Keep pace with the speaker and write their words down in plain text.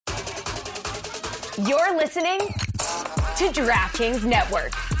You're listening to DraftKings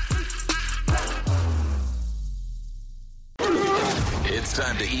Network. It's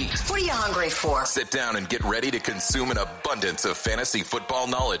time to eat. What are you hungry for? Sit down and get ready to consume an abundance of fantasy football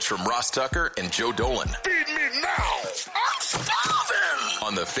knowledge from Ross Tucker and Joe Dolan. Feed me now. I'm starving.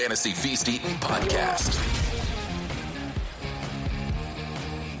 On the Fantasy Feast Eating Podcast.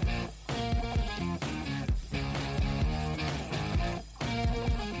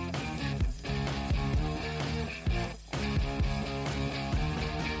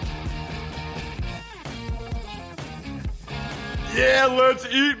 Yeah, let's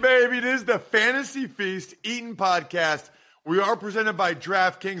eat, baby. It is the Fantasy Feast Eating Podcast. We are presented by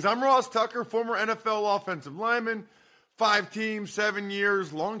DraftKings. I'm Ross Tucker, former NFL offensive lineman, 5 teams, 7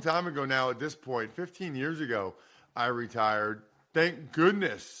 years, long time ago now at this point. 15 years ago, I retired. Thank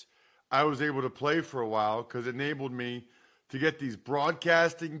goodness I was able to play for a while because it enabled me to get these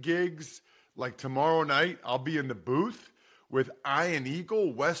broadcasting gigs. Like tomorrow night, I'll be in the booth with Iron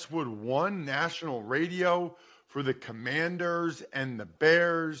Eagle, Westwood One, national radio, for the Commanders and the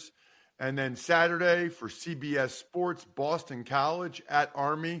Bears. And then Saturday for CBS Sports, Boston College at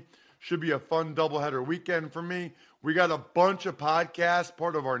Army. Should be a fun doubleheader weekend for me. We got a bunch of podcasts,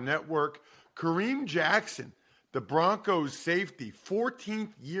 part of our network. Kareem Jackson, the Broncos safety,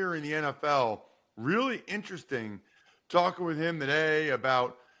 14th year in the NFL. Really interesting talking with him today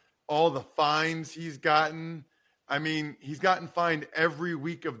about all the fines he's gotten. I mean, he's gotten fined every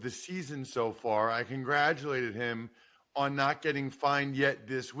week of the season so far. I congratulated him on not getting fined yet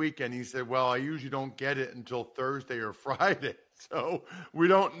this week. And he said, well, I usually don't get it until Thursday or Friday. So we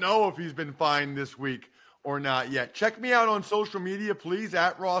don't know if he's been fined this week or not yet. Check me out on social media, please,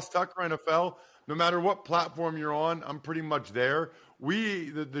 at Ross Tucker NFL. No matter what platform you're on, I'm pretty much there.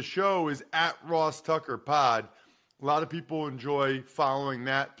 The show is at Ross Tucker Pod. A lot of people enjoy following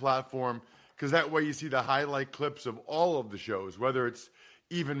that platform, because that way you see the highlight clips of all of the shows, whether it's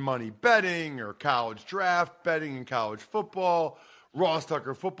even money betting or college draft betting and college football, Ross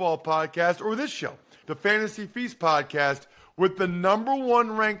Tucker Football Podcast, or this show, the Fantasy Feast Podcast, with the number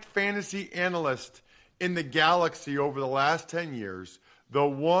 1 ranked fantasy analyst in the galaxy over the last 10 years, the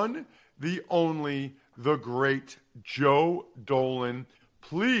one, the only, the great Joe Dolan.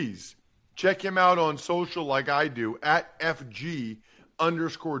 Please check him out on social like I do, at FG_Dolan.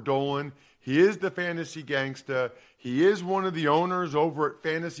 He is the fantasy gangsta. He is one of the owners over at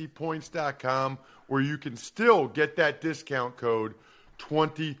fantasypoints.com, where you can still get that discount code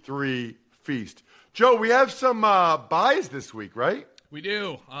 23Feast. Joe, we have some buys this week, right? We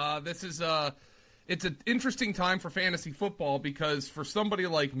do. This is it's an interesting time for fantasy football because for somebody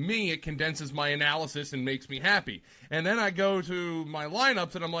like me, it condenses my analysis and makes me happy. And then I go to my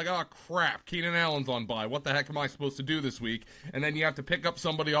lineups and I'm like, oh crap, Keenan Allen's on bye. What the heck am I supposed to do this week? And then you have to pick up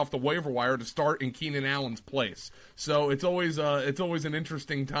somebody off the waiver wire to start in Keenan Allen's place. So it's always an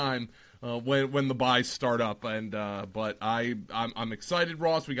interesting time when the buys start up. And but I'm excited,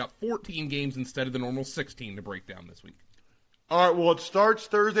 Ross. We got 14 games instead of the normal 16 to break down this week. All right, well, it starts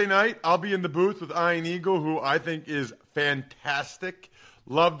Thursday night. I'll be in the booth with Iron Eagle, who I think is fantastic.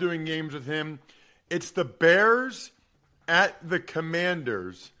 Love doing games with him. It's the Bears at the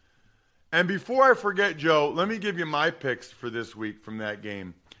Commanders. And before I forget, Joe, let me give you my picks for this week from that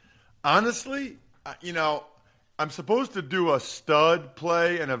game. Honestly, I'm supposed to do a stud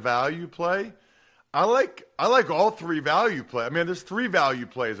play and a value play. I like all 3 value plays. I mean, there's 3 value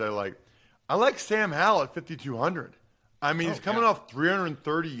plays I like. I like Sam Howell at 5,200. I mean, he's coming off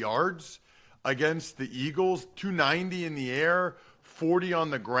 330 yards against the Eagles, 290 in the air, 40 on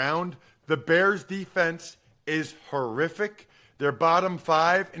the ground. The Bears' defense is horrific. They're bottom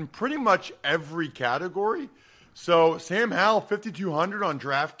 5 in pretty much every category. So Sam Howell, 5,200 on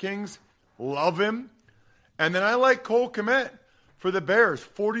DraftKings. Love him. And then I like Cole Kmet for the Bears,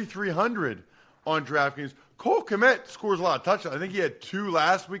 4,300 on DraftKings. Cole Kmet scores a lot of touchdowns. I think he had 2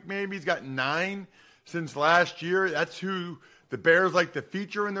 last week maybe. He's got 9 since last year. That's who the Bears like to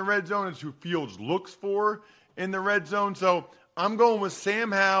feature in the red zone. It's who Fields looks for in the red zone. So I'm going with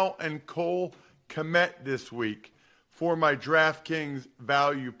Sam Howell and Cole Kmet this week for my DraftKings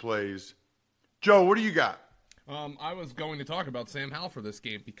value plays. Joe, what do you got? I was going to talk about Sam Howell for this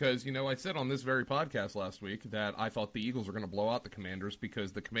game because, I said on this very podcast last week that I thought the Eagles were going to blow out the Commanders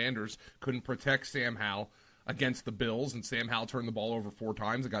because the Commanders couldn't protect Sam Howell against the Bills, and Sam Howell turned the ball over 4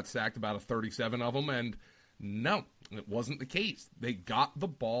 times and got sacked about 37 of them, and no, it wasn't the case. They got the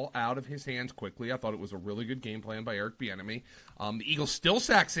ball out of his hands quickly. I thought it was a really good game plan by Eric Bieniemy. The Eagles still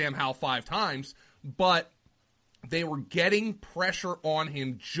sacked Sam Howell 5 times, but they were getting pressure on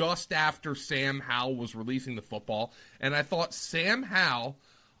him just after Sam Howell was releasing the football, and I thought Sam Howell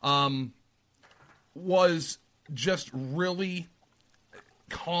was just really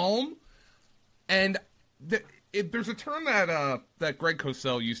calm. And there's a term that Greg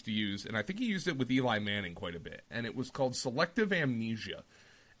Cosell used to use, and I think he used it with Eli Manning quite a bit, and it was called selective amnesia.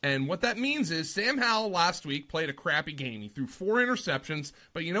 And what that means is Sam Howell last week played a crappy game. He threw 4 interceptions,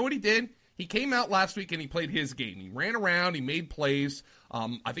 but you know what he did? He came out last week and he played his game. He ran around, he made plays.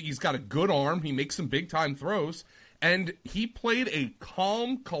 I think he's got a good arm. He makes some big-time throws. And he played a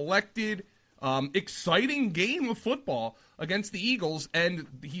calm, collected, exciting game of football against the Eagles, and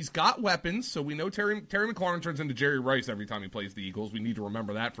he's got weapons, so we know Terry McLaurin turns into Jerry Rice every time he plays the Eagles. We need to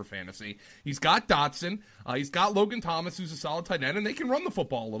remember that for fantasy. He's got Dotson. He's got Logan Thomas, who's a solid tight end, and they can run the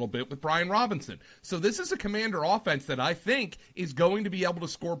football a little bit with Brian Robinson. So this is a Commander offense that I think is going to be able to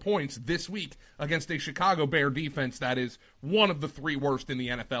score points this week against a Chicago Bear defense that is one of the 3 worst in the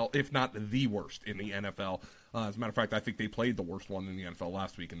NFL, if not the worst in the NFL. As a matter of fact, I think they played the worst one in the NFL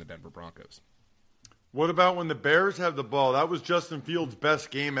last week in the Denver Broncos. What about when the Bears have the ball? That was Justin Fields'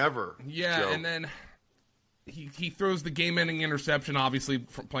 best game ever. Yeah, Joe. And then he throws the game-ending interception, obviously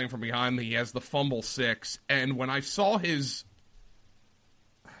playing from behind. He has the fumble 6. And when I saw his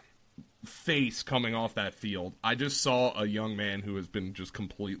face coming off that field, I just saw a young man who has been just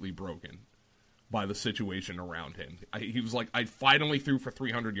completely broken by the situation around him. He was like, I finally threw for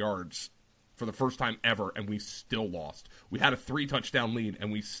 300 yards for the first time ever, and we still lost. We had a 3-touchdown lead,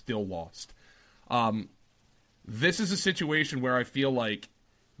 and we still lost. This is a situation where I feel like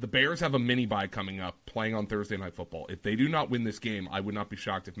the Bears have a mini-bye coming up, playing on Thursday Night Football. If they do not win this game, I would not be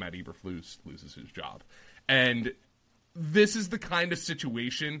shocked if Matt Eberflus loses his job. And this is the kind of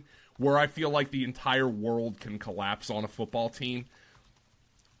situation where I feel like the entire world can collapse on a football team.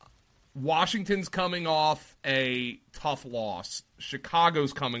 Washington's coming off a tough loss.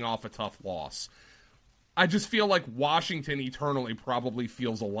 Chicago's coming off a tough loss. I just feel like Washington eternally probably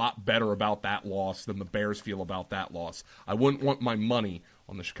feels a lot better about that loss than the Bears feel about that loss. I wouldn't want my money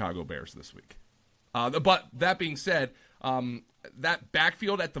on the Chicago Bears this week. But that being said, that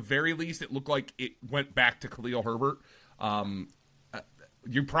backfield, at the very least, it looked like it went back to Khalil Herbert.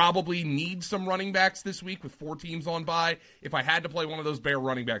 You probably need some running backs this week with 4 teams on bye. If I had to play one of those Bear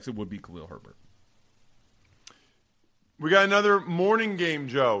running backs, it would be Khalil Herbert. We got another morning game,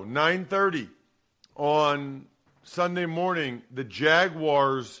 Joe, 9:30 on Sunday morning. The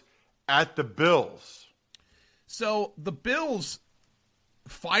Jaguars at the Bills. So the Bills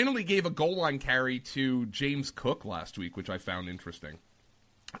finally gave a goal line carry to James Cook last week, which I found interesting.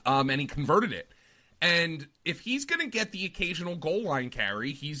 And he converted it. And if he's going to get the occasional goal line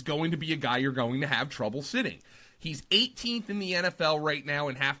carry, he's going to be a guy you're going to have trouble sitting. He's 18th in the NFL right now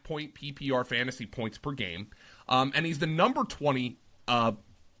in half-point PPR fantasy points per game. And he's the number 20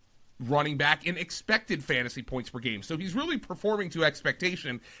 running back in expected fantasy points per game. So he's really performing to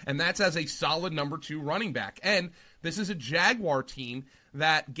expectation, and that's as a solid number 2 running back. And this is a Jaguar team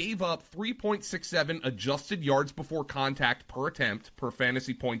that gave up 3.67 adjusted yards before contact per attempt per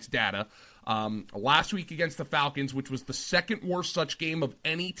fantasy points data last week against the Falcons, which was the second worst such game of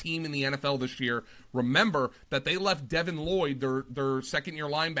any team in the NFL this year. Remember that they left Devin Lloyd, their second-year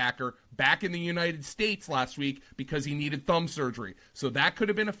linebacker, back in the United States last week because he needed thumb surgery. So that could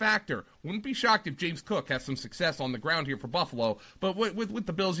have been a factor. Wouldn't be shocked if James Cook has some success on the ground here for Buffalo. But with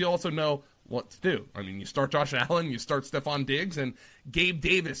the Bills, you also know what to do. I mean, you start Josh Allen, you start Stephon Diggs, and Gabe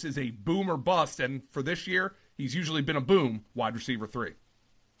Davis is a boom or bust. And for this year, he's usually been a boom wide receiver 3.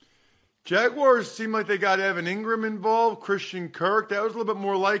 Jaguars seem like they got Evan Ingram involved, Christian Kirk. That was a little bit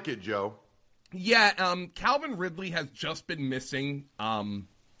more like it, Joe. Yeah, Calvin Ridley has just been missing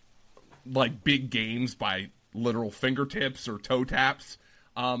like big games by literal fingertips or toe taps.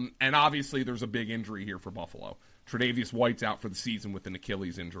 And obviously there's a big injury here for Buffalo. Tre'Davious White's out for the season with an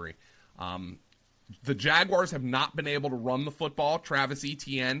Achilles injury. The Jaguars have not been able to run the football. Travis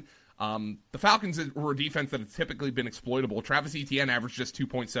Etienne. The Falcons were a defense that has typically been exploitable. Travis Etienne averaged just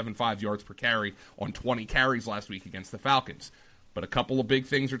 2.75 yards per carry on 20 carries last week against the Falcons. But a couple of big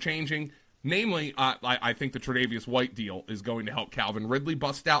things are changing. Namely, I think the Tre'Davious White deal is going to help Calvin Ridley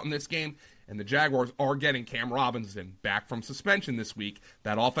bust out in this game. And the Jaguars are getting Cam Robinson back from suspension this week.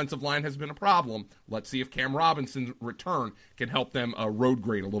 That offensive line has been a problem. Let's see if Cam Robinson's return can help them road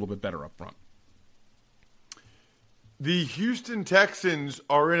grade a little bit better up front. The Houston Texans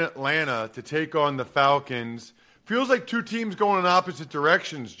are in Atlanta to take on the Falcons. Feels like 2 teams going in opposite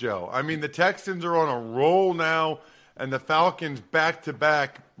directions, Joe. I mean, the Texans are on a roll now, and the Falcons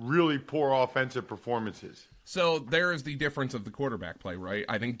back-to-back really poor offensive performances. So there is the difference of the quarterback play, right?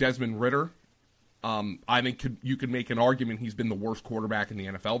 I think Desmond Ridder, I think you could make an argument he's been the worst quarterback in the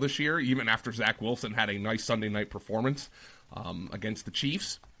NFL this year, even after Zach Wilson had a nice Sunday night performance against the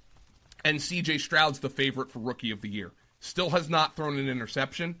Chiefs. And C.J. Stroud's the favorite for Rookie of the Year. Still has not thrown an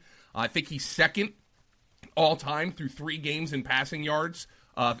interception. I think he's second all-time through 3 games in passing yards,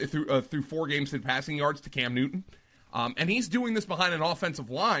 through 4 games in passing yards to Cam Newton. And he's doing this behind an offensive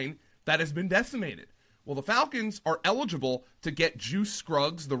line that has been decimated. Well, the Falcons are eligible to get Juice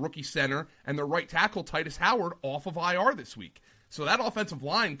Scruggs, the rookie center, and their right tackle, Titus Howard, off of IR this week. So that offensive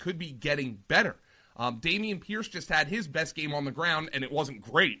line could be getting better. Damian Pierce just had his best game on the ground, and it wasn't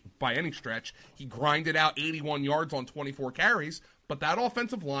great by any stretch. He grinded out 81 yards on 24 carries, but that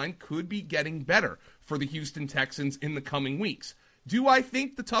offensive line could be getting better for the Houston Texans in the coming weeks. Do I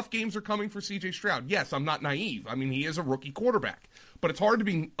think the tough games are coming for C.J. Stroud? Yes, I'm not naive. I mean, he is a rookie quarterback, but it's hard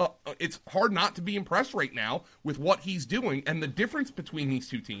not to be impressed right now with what he's doing and the difference between these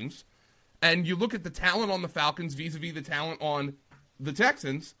two teams. And you look at the talent on the Falcons vis-a-vis the talent on the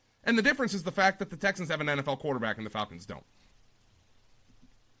Texans, and the difference is the fact that the Texans have an NFL quarterback and the Falcons don't.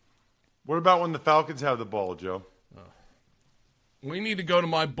 What about when the Falcons have the ball, Joe? We need to go to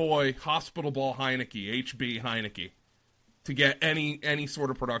my boy, Hospital Ball Heineke, HB Heineke, to get any sort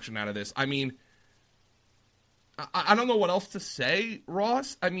of production out of this. I mean, I don't know what else to say,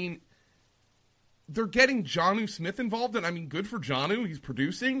 Ross. I mean, they're getting Jonnu Smith involved, and I mean, good for Jonnu. He's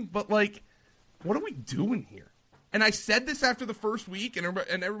producing, but, like, what are we doing here? And I said this after the first week, and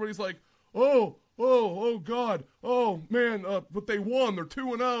everybody's like, oh, God, oh, man, but they won. They're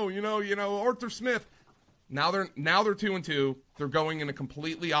 2-0, you know, Arthur Smith. Now they're 2-2. They're going in a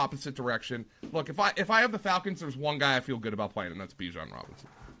completely opposite direction. Look, if I have the Falcons, there's one guy I feel good about playing, and that's Bijan Robinson.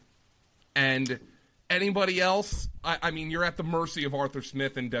 And anybody else, I mean, you're at the mercy of Arthur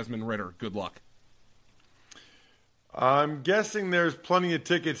Smith and Desmond Ridder. Good luck. I'm guessing there's plenty of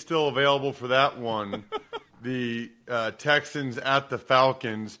tickets still available for that one. The Texans at the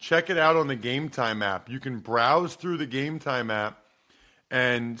Falcons. Check it out on the Game Time app. You can browse through the Game Time app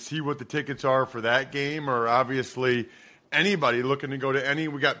and see what the tickets are for that game, or obviously anybody looking to go to any.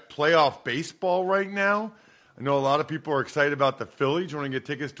 We got playoff baseball right now. I know a lot of people are excited about the Phillies. You want to get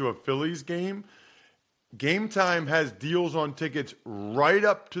tickets to a Phillies game? Game Time has deals on tickets right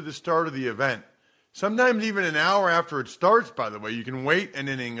up to the start of the event. Sometimes even an hour after it starts, by the way. You can wait an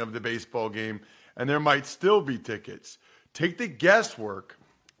inning of the baseball game, and there might still be tickets. Take the guesswork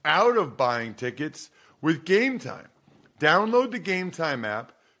out of buying tickets with Game Time. Download the Game Time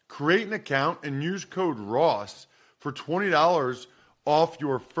app, create an account, and use code ROSS for $20 off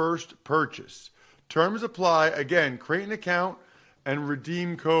your first purchase. Terms apply. Again, create an account and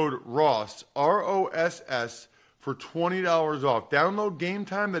redeem code ROSS, R-O-S-S, for $20 off. Download Game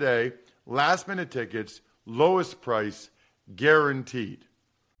Time today. Last-minute tickets, lowest price, guaranteed.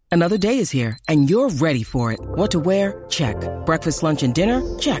 Another day is here, and you're ready for it. What to wear? Check. Breakfast, lunch, and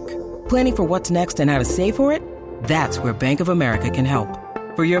dinner? Check. Planning for what's next and how to save for it? That's where Bank of America can help.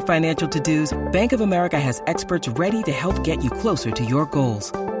 For your financial to-dos, Bank of America has experts ready to help get you closer to your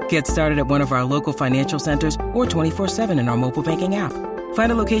goals. Get started at one of our local financial centers or 24/7 in our mobile banking app.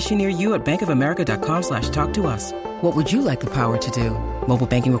 Find a location near you at bankofamerica.com/talktous. What would you like the power to do? Mobile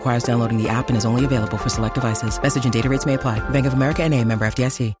banking requires downloading the app and is only available for select devices. Message and data rates may apply. Bank of America N.A., member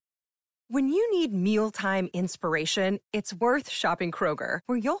FDIC. When you need mealtime inspiration, it's worth shopping Kroger,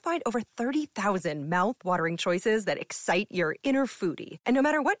 where you'll find over 30,000 mouth-watering choices that excite your inner foodie. And no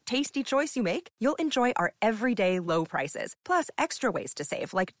matter what tasty choice you make, you'll enjoy our everyday low prices, plus extra ways to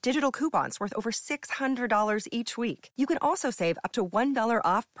save, like digital coupons worth over $600 each week. You can also save up to $1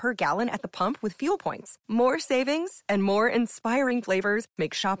 off per gallon at the pump with fuel points. More savings and more inspiring flavors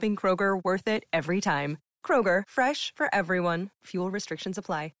make shopping Kroger worth it every time. Kroger, fresh for everyone. Fuel restrictions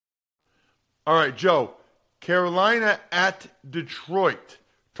apply. All right, Joe, Carolina at Detroit.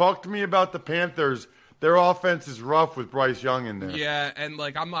 Talk to me about the Panthers. Their offense is rough with Bryce Young in there. Yeah, and,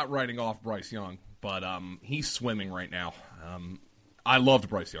 like, I'm not writing off Bryce Young, but he's swimming right now. I loved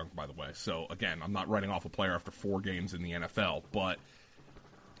Bryce Young, by the way. So, again, I'm not writing off a player after 4 games in the NFL, but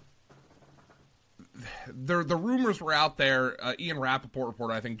the rumors were out there. Ian Rappaport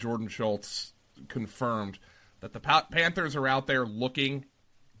reported, I think Jordan Schultz confirmed, that the Panthers are out there looking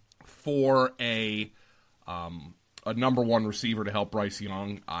for a number one receiver to help Bryce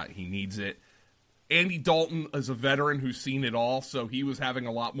Young. He needs it. Andy Dalton is a veteran who's seen it all, so he was having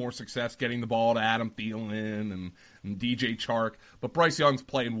a lot more success getting the ball to Adam Thielen and DJ Chark. But Bryce Young's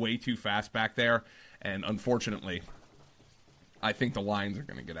playing way too fast back there, and unfortunately, I think the Lions are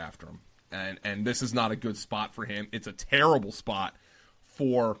going to get after him. And this is not a good spot for him. It's a terrible spot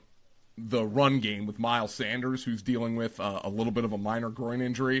for the run game with Miles Sanders, who's dealing with a little bit of a minor groin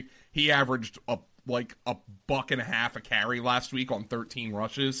injury. He averaged $1.50 a carry last week on 13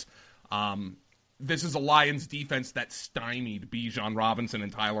 rushes. this is a Lions defense that stymied Bijan Robinson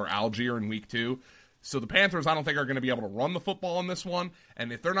and Tyler Algier in week 2. So the Panthers, I don't think, are going to be able to run the football in this one.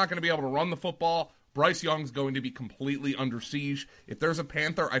 And if they're not going to be able to run the football, Bryce Young's going to be completely under siege. If there's a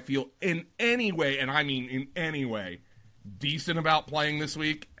Panther I feel in any way, and I mean in any way, decent about playing this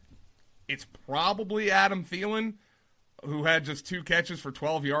week, it's probably Adam Thielen, who had just 2 catches for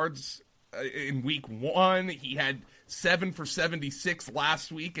 12 yards in week 1. He had 7 for 76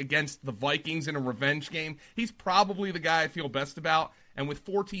 last week against the Vikings in a revenge game. He's probably the guy I feel best about. And with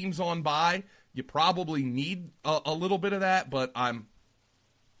 4 teams on bye, you probably need a little bit of that, but I'm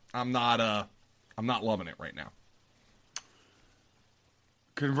not loving it right now.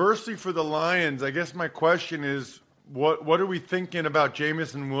 Conversely, for the Lions, I guess my question is, what are we thinking about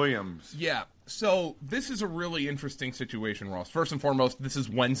Jamison Williams? Yeah, so this is a really interesting situation, Ross. First and foremost, this is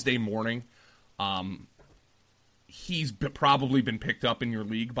Wednesday morning. He's probably been picked up in your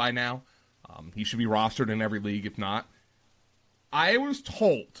league by now. He should be rostered in every league, if not. I was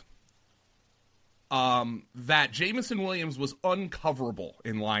told that Jamison Williams was uncoverable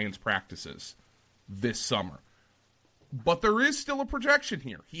in Lions practices this summer. But there is still a projection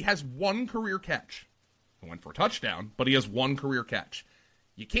here. He has 1 career catch. He went for a touchdown, but he has 1 career catch.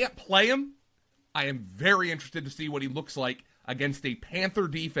 You can't play him. I am very interested to see what he looks like against a Panther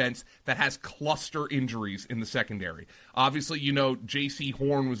defense that has cluster injuries in the secondary. Obviously, J.C.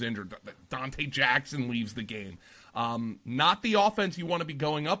 Horn was injured. Dante Jackson leaves the game. Not the offense you want to be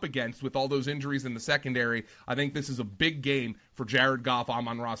going up against with all those injuries in the secondary. I think this is a big game for Jared Goff,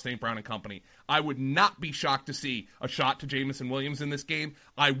 Amon-Ra St. Brown and company. I would not be shocked to see a shot to Jamison Williams in this game.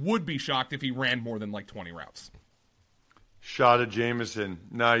 I would be shocked if he ran more than 20 routes. Shot at Jamison.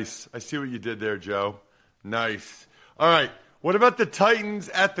 Nice. I see what you did there, Joe. Nice. All right. What about the Titans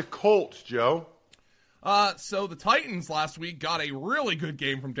at the Colts, Joe? So the Titans last week got a really good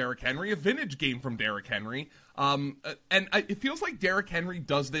game from Derrick Henry, a vintage game from Derrick Henry. It feels like Derrick Henry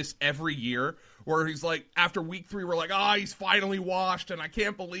does this every year, where he's like, after week 3, we're like, he's finally washed, and I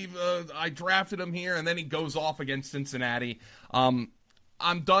can't believe I drafted him here, and then he goes off against Cincinnati. I'm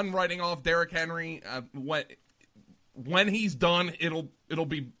done writing off Derrick Henry. When he's done, it'll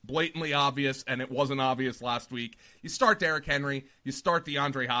be blatantly obvious, and it wasn't obvious last week. You start Derrick Henry, you start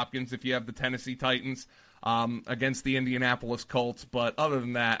DeAndre Hopkins if you have the Tennessee Titans against the Indianapolis Colts. But other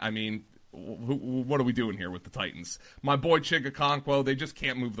than that, I mean, what are we doing here with the Titans? My boy Chigakonkwo, they just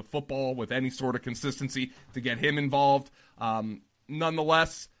can't move the football with any sort of consistency to get him involved.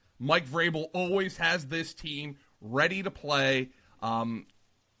 Nonetheless, Mike Vrabel always has this team ready to play.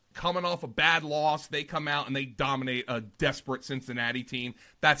 Coming off a bad loss, they come out and they dominate a desperate Cincinnati team.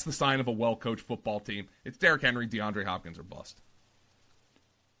 That's the sign of a well-coached football team. It's Derrick Henry, DeAndre Hopkins, or bust.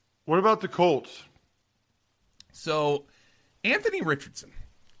 What about the Colts? So, Anthony Richardson.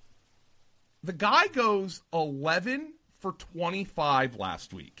 The guy goes 11 for 25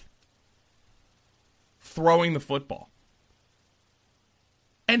 last week, throwing the football.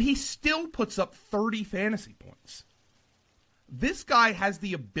 And he still puts up 30 fantasy points. This guy has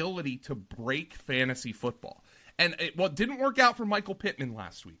the ability to break fantasy football. And it didn't work out for Michael Pittman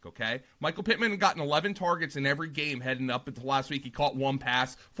last week, okay? Michael Pittman had gotten 11 targets in every game heading up until last week. He caught 1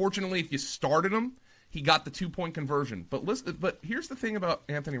 pass. Fortunately, if you started him, he got the 2-point conversion. But here's the thing about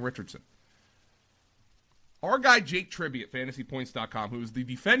Anthony Richardson. Our guy Jake Tribby at FantasyPoints.com, who is the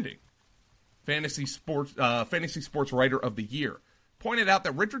defending fantasy sports writer of the year, pointed out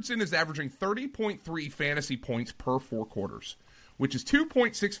that Richardson is averaging 30.3 fantasy points per 4 quarters, which is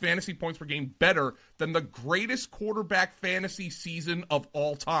 2.6 fantasy points per game better than the greatest quarterback fantasy season of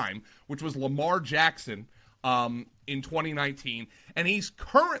all time, which was Lamar Jackson in 2019. And he's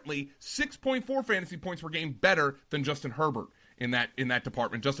currently 6.4 fantasy points per game better than Justin Herbert in that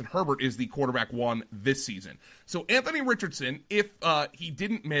department. Justin Herbert is the quarterback 1 this season. So Anthony Richardson, if he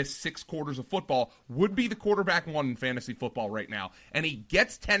didn't miss 6 quarters of football, would be the quarterback 1 in fantasy football right now. And he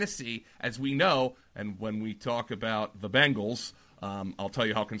gets Tennessee, as we know, and when we talk about the Bengals, I'll tell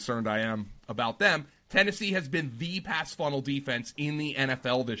you how concerned I am about them. Tennessee has been the pass funnel defense in the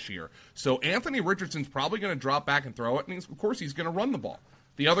NFL this year. So Anthony Richardson's probably going to drop back and throw it, and of course he's going to run the ball.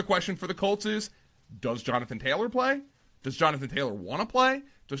 The other question for the Colts is, does Jonathan Taylor play? Does Jonathan Taylor want to play?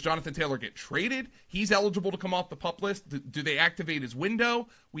 Does Jonathan Taylor get traded? He's eligible to come off the PUP list. Do they activate his window?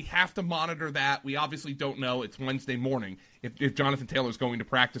 We have to monitor that. We obviously don't know. It's Wednesday morning if Jonathan Taylor is going to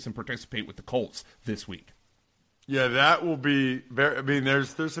practice and participate with the Colts this week. Yeah, that will be very. I mean,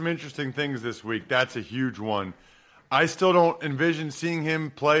 there's some interesting things this week. That's a huge one. I still don't envision seeing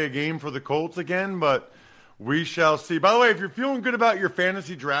him play a game for the Colts again, but we shall see. By the way, if you're feeling good about your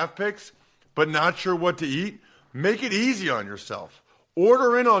fantasy draft picks, but not sure what to eat, make it easy on yourself.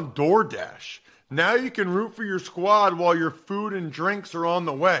 Order in on DoorDash. Now you can root for your squad while your food and drinks are on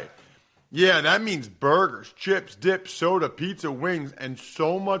the way. Yeah, that means burgers, chips, dips, soda, pizza, wings, and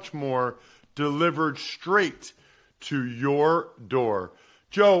so much more delivered straight to your door.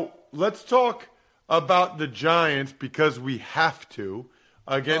 Joe, let's talk about the Giants because we have to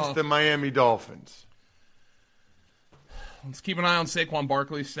against the Miami Dolphins. Let's keep an eye on Saquon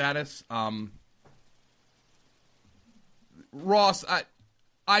Barkley's status. Ross,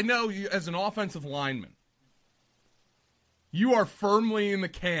 I know you as an offensive lineman, you are firmly in the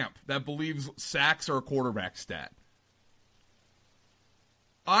camp that believes sacks are a quarterback stat.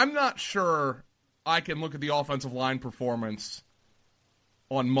 I'm not sure I can look at the offensive line performance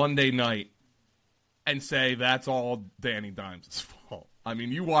on Monday night and say that's all Danny Dimes' fault. I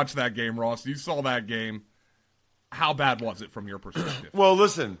mean, you watched that game, Ross. You saw that game. How bad was it from your perspective? Well,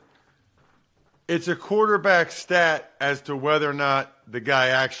 listen, it's a quarterback stat as to whether or not the guy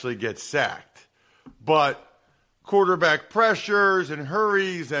actually gets sacked. But quarterback pressures and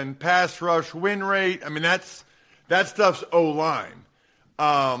hurries and pass rush win rate, I mean, that stuff's O-line.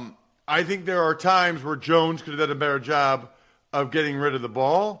 I think there are times where Jones could have done a better job of getting rid of the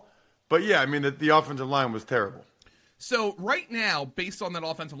ball. But, yeah, I mean, the offensive line was terrible. So right now, based on that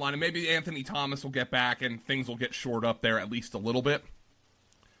offensive line, and maybe Anthony Thomas will get back and things will get shored up there at least a little bit.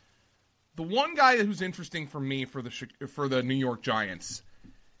 The one guy who's interesting for me for the New York Giants,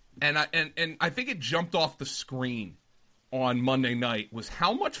 and I think it jumped off the screen on Monday night, was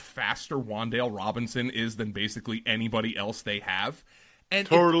how much faster Wan'Dale Robinson is than basically anybody else they have. And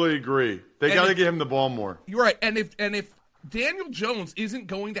totally agree. They got to get him the ball more. You're right. And if Daniel Jones isn't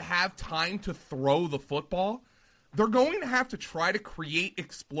going to have time to throw the football, they're going to have to try to create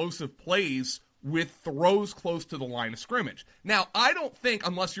explosive plays with throws close to the line of scrimmage. Now, I don't think,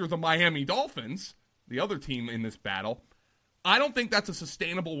 unless you're the Miami Dolphins, the other team in this battle, I don't think that's a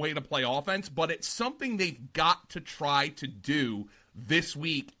sustainable way to play offense, but it's something they've got to try to do this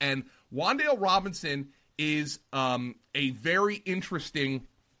week. And Wan'Dale Robinson is a very interesting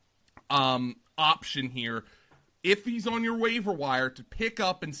option here. If he's on your waiver wire, to pick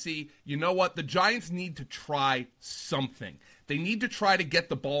up and see, you know what, the Giants need to try something. They need to try to get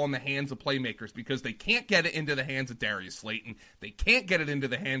the ball in the hands of playmakers because they can't get it into the hands of Darius Slayton. They can't get it into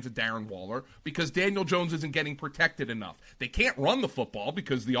the hands of Darren Waller because Daniel Jones isn't getting protected enough. They can't run the football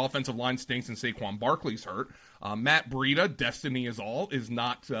because the offensive line stinks and Saquon Barkley's hurt. Matt Breida, destiny is all, is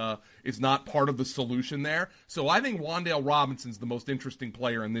not part of the solution there. So I think Wan'Dale Robinson's the most interesting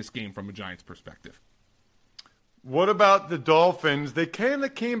player in this game from a Giants perspective. What about the Dolphins? They kind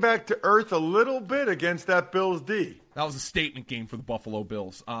of came back to earth a little bit against that Bills D. That was a statement game for the Buffalo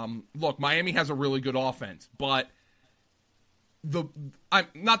Bills. Look, Miami has a really good offense, but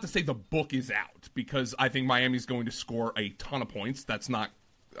not to say the book is out because I think Miami's going to score a ton of points. That's not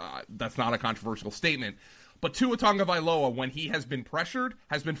a controversial statement. But Tua Tagovailoa, when he has been pressured,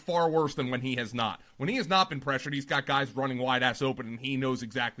 has been far worse than when he has not. When he has not been pressured, he's got guys running wide ass open, and he knows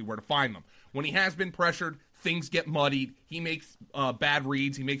exactly where to find them. When he has been pressured, things get muddied. He makes bad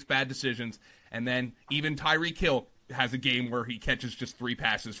reads. He makes bad decisions. And then even Tyreek Hill has a game where he catches just 3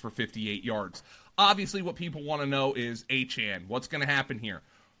 passes for 58 yards. Obviously, what people want to know is Achane. What's going to happen here?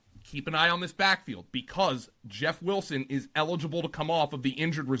 Keep an eye on this backfield because Jeff Wilson is eligible to come off of the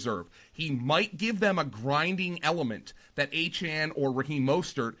injured reserve. He might give them a grinding element that Achane or Raheem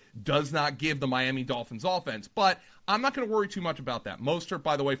Mostert does not give the Miami Dolphins offense. But I'm not going to worry too much about that. Mostert,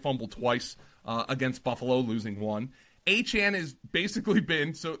 by the way, fumbled twice against Buffalo, losing 1. Achane has basically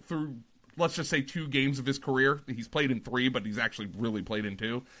been, so through, let's just say 2 games of his career, he's played in 3, but he's actually really played in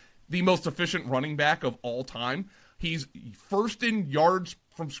 2, the most efficient running back of all time. He's first in yards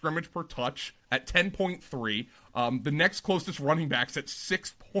from scrimmage per touch at 10.3. The next closest running back's at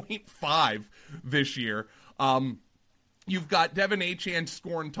 6.5 this year. You've got Devin Achane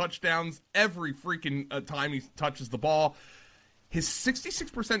scoring touchdowns every freaking time he touches the ball. His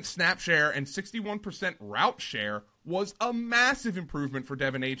 66% snap share and 61% route share was a massive improvement for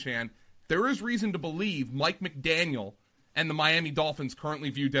Devin Achane. There is reason to believe Mike McDaniel and the Miami Dolphins currently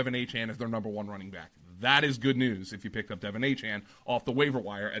view Devin Achane as their number 1 running back. That is good news if you picked up Devin Achane off the waiver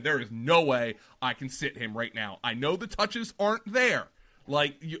wire, and there is no way I can sit him right now. I know the touches aren't there.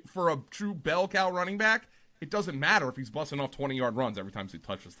 For a true bell cow running back, it doesn't matter if he's busting off 20-yard runs every time he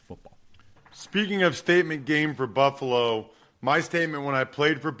touches the football. Speaking of statement game for Buffalo, my statement when I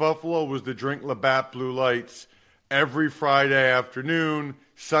played for Buffalo was to drink Labatt Blue Lights every Friday afternoon,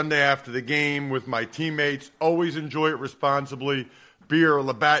 Sunday after the game with my teammates. Always enjoy it responsibly. Beer,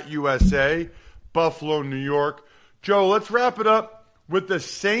 Labatt USA, Buffalo, New York. Joe, let's wrap it up with the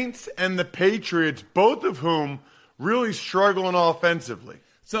Saints and the Patriots, both of whom really struggling offensively.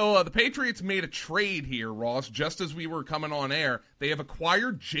 So the Patriots made a trade here, Ross, just as we were coming on air. They have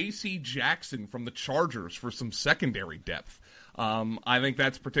acquired J.C. Jackson from the Chargers for some secondary depth. I think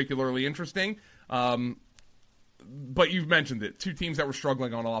that's particularly interesting. But you've mentioned it. Two teams that were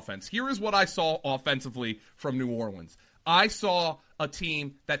struggling on offense. Here is what I saw offensively from New Orleans. I saw a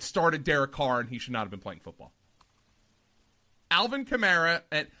team that started Derek Carr, and he should not have been playing football. Alvin Kamara,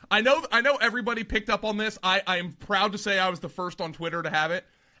 and I know everybody picked up on this. I am proud to say I was the first on Twitter to have it.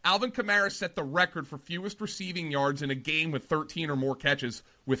 Alvin Kamara set the record for fewest receiving yards in a game with 13 or more catches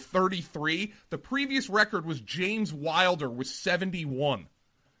with 33. The previous record was James Wilder with 71.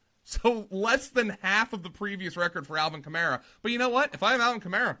 So less than half of the previous record for Alvin Kamara. But you know what? If I have Alvin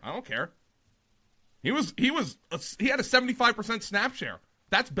Kamara, I don't care. He had a 75% snap share.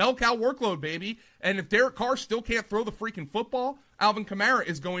 That's bell cow workload, baby. And if Derek Carr still can't throw the freaking football, Alvin Kamara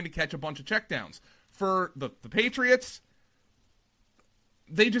is going to catch a bunch of checkdowns. For the Patriots,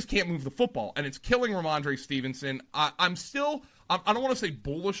 they just can't move the football, and it's killing Ramondre Stevenson. I don't want to say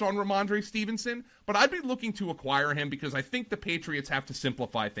bullish on Ramondre Stevenson, but I'd be looking to acquire him because I think the Patriots have to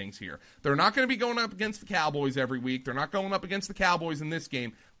simplify things here. They're not going to be going up against the Cowboys every week. They're not going up against the Cowboys in this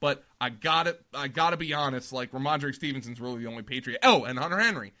game, but I gotta be honest, like Ramondre Stevenson's really the only Patriot. Oh, and Hunter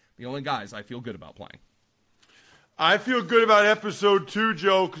Henry, the only guys I feel good about playing. I feel good about episode 2,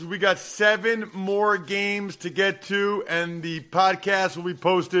 Joe, because we got 7 more games to get to, and the podcast will be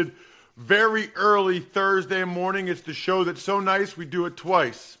posted very early Thursday morning. It's the show that's so nice we do it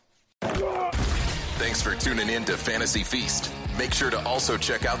twice. Thanks for tuning in to Fantasy Feast. Make sure to also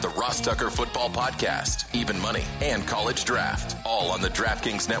check out the Ross Tucker Football Podcast, Even Money, and College Draft, all on the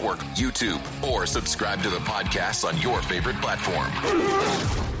DraftKings Network, YouTube, or subscribe to the podcast on your favorite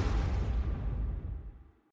platform.